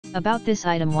About this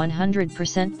item: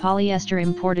 100% polyester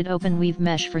imported open weave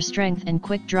mesh for strength and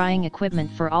quick drying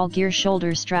equipment for all gear,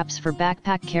 shoulder straps for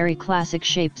backpack carry, classic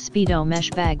shaped Speedo mesh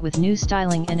bag with new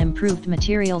styling and improved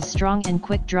materials, strong and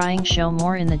quick drying. Show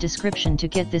more in the description to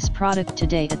get this product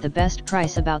today at the best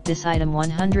price. About this item: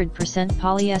 100%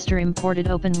 polyester imported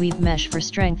open weave mesh for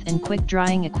strength and quick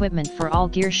drying equipment for all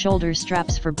gear, shoulder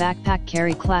straps for backpack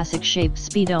carry, classic shaped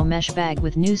Speedo mesh bag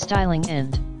with new styling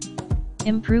and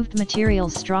improved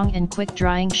materials, strong and quick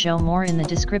drying. Show more in the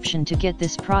description to get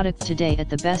this product today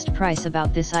at the best price.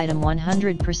 About this item: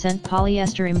 100%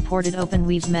 polyester imported open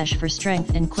weave mesh for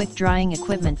strength and quick drying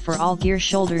equipment for all gear,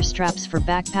 shoulder straps for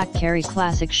backpack carry,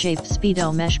 classic shaped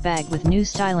Speedo mesh bag with new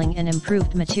styling and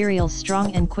improved materials,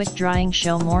 strong and quick drying.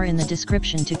 Show more in the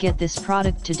description to get this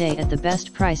product today at the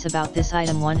best price. About this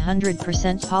item: 100%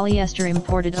 polyester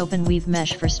imported open weave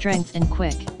mesh for strength and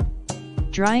quick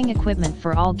drying equipment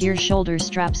for all gear, shoulder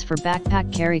straps for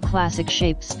backpack carry, classic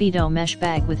shaped Speedo mesh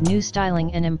bag with new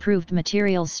styling and improved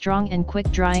materials, strong and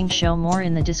quick drying. Show more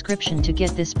in the description to get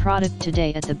this product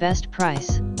today at the best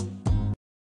price.